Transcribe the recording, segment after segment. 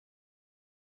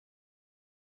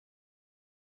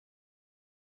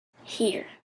here.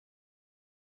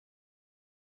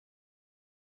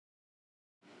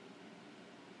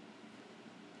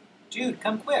 Jude,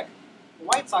 come quick. The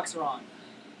White Sox are on.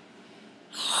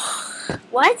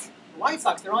 What? The White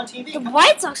Sox, they're on TV. The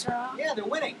White Sox are on? Yeah, they're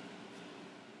winning.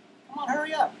 Come on,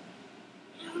 hurry up.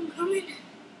 Yeah, I'm coming.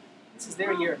 This is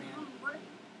their year, man.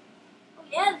 Oh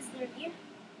yeah, this is their year.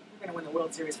 They're going to win the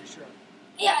World Series for sure.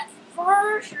 Yeah,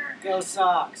 for sure. Go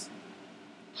Sox.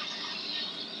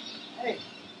 Hey,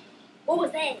 What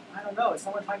was that? I don't know. Is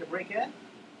someone trying to break in?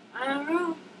 I don't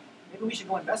know. Maybe we should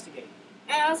go investigate.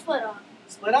 And I'll split up.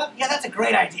 Split up? Yeah, that's a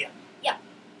great idea. Yeah.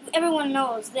 Everyone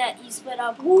knows that you split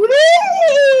up.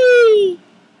 Whee!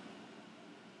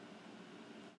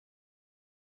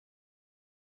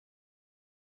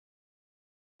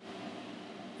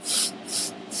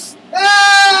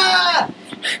 Ah!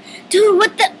 Dude,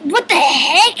 what the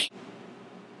heck?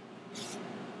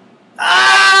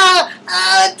 Ah!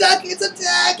 Ah, the duck is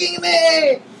attacking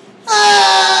me!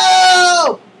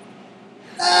 Oh!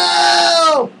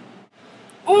 Oh!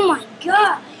 Oh my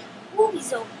god.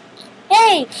 Movie's over.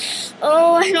 Hey!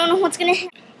 Oh, I don't know what's gonna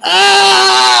happen.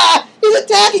 Ah! He's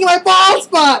attacking my bald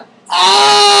spot! Ah!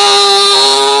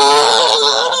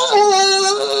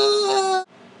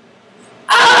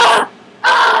 Ah!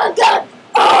 Oh god!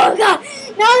 Oh god!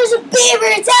 Now there's a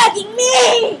beaver attacking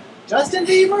me! Justin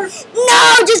Bieber?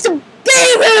 No, just a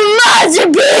beaver! Monster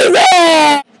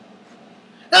beaver!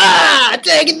 Ah!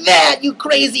 Take that, you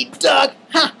crazy duck!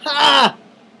 Ha ha!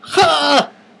 Ha!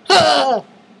 Ha!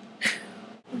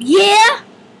 Yeah?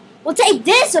 Well, take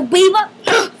this, a beaver!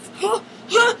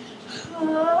 Yeah!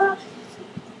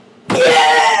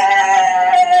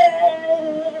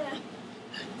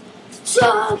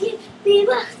 Talking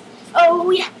beaver! Oh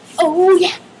yeah! Oh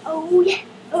yeah! Oh yeah!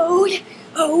 Oh yeah!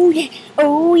 Oh yeah!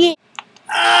 Oh yeah!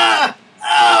 Ah!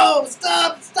 Ow!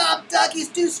 Stop! Stop, duck! He's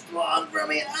too strong for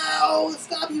me! Ow!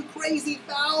 Stop, you crazy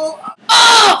fowl!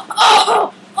 Oh!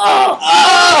 Oh! Oh!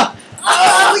 Ah!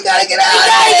 Oh! We gotta get out of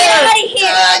gotta here! get out of here!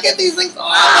 Ah, get these things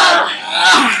off!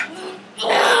 Ah!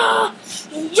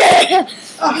 Yeah!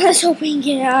 Let's hope we can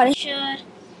get out of here.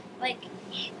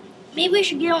 Maybe we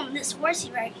should get on this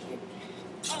horsey right here.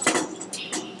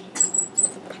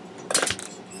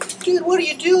 Dude, what are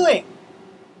you doing?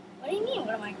 What do you mean,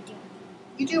 what am I doing?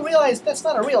 You do realize that's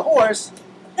not a real horse?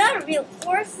 Not a real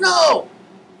horse. No!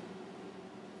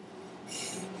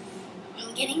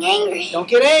 I'm getting angry. Don't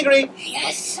get angry.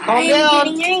 Yes, Calm I'm down.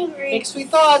 getting angry. Make sweet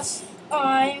thoughts.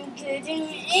 I'm getting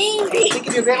angry. Think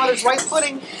of your grandmother's rice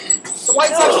pudding. The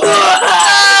White Sox.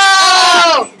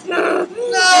 No!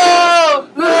 No!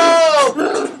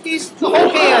 No! He's the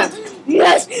whole can.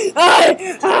 Yes, I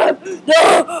have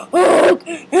the hook.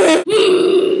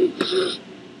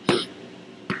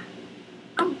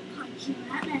 I'm punching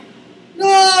that man.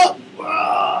 No!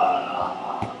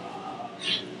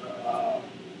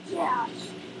 Yeah.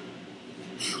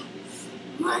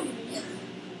 Money.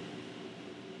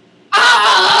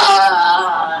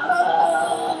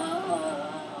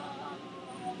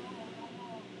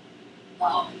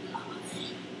 Oh, God.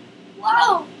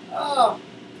 Whoa! Oh!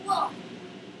 Whoa!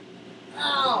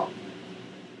 Ow!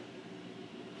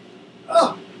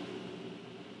 Oh!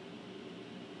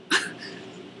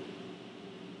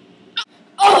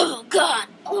 Oh, God!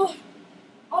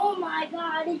 Oh, my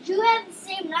God. Did you have the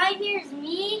same nightmare as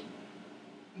me?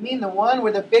 You mean the one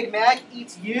where the Big Mac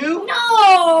eats you?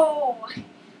 No!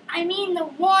 I mean the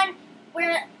one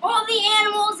where all the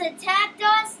animals attacked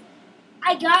us.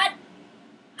 I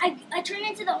turned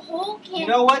into the whole can. You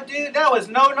know what, dude? That was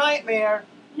no nightmare.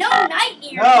 No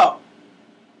nightmare. No.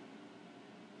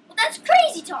 Well, that's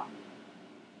crazy talk.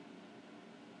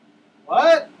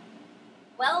 What?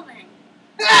 Well then.